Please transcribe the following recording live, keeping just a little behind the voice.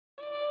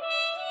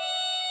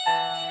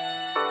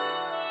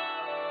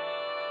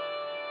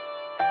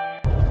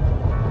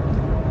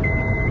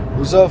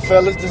What's up,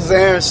 fellas? This is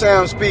Aaron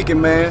Sam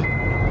speaking,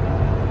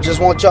 man.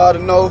 Just want y'all to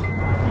know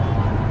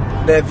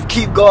that if you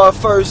keep God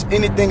first,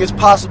 anything is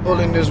possible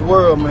in this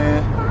world,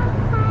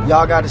 man.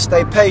 Y'all got to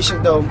stay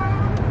patient, though.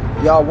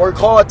 Y'all work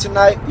hard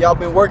tonight. Y'all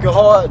been working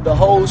hard the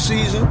whole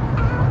season.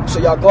 So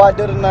y'all go out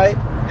there tonight,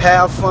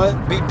 have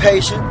fun, be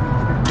patient,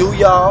 do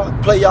y'all,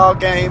 play y'all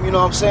game, you know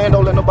what I'm saying?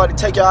 Don't let nobody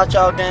take y'all out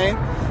y'all game.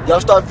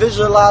 Y'all start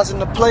visualizing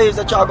the plays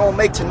that y'all gonna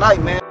make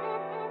tonight, man.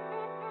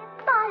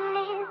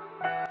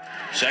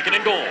 Second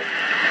and goal.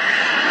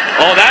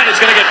 Oh, that is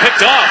going to get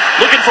picked off.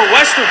 Looking for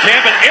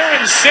Westerkamp, and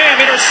Aaron Sam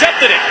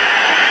intercepted it.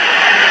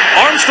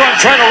 Armstrong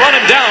trying to run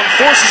him down,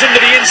 forces him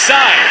to the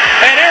inside.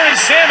 And Aaron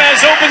Sam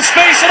has open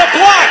space and a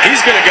block. He's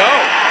going to go.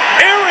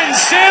 Aaron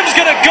Sam's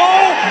going to go.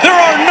 There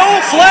are no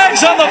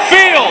flags on the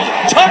field.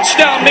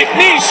 Touchdown,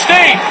 McNeese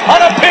State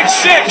on a pick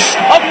six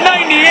of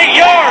 98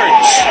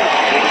 yards.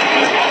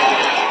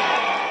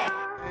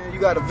 You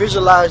got to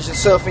visualize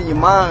yourself in your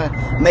mind,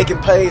 making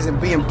plays and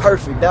being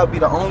perfect. That would be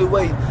the only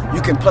way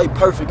you can play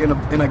perfect in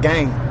a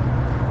game.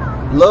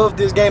 Love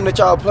this game that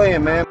y'all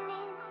playing, man.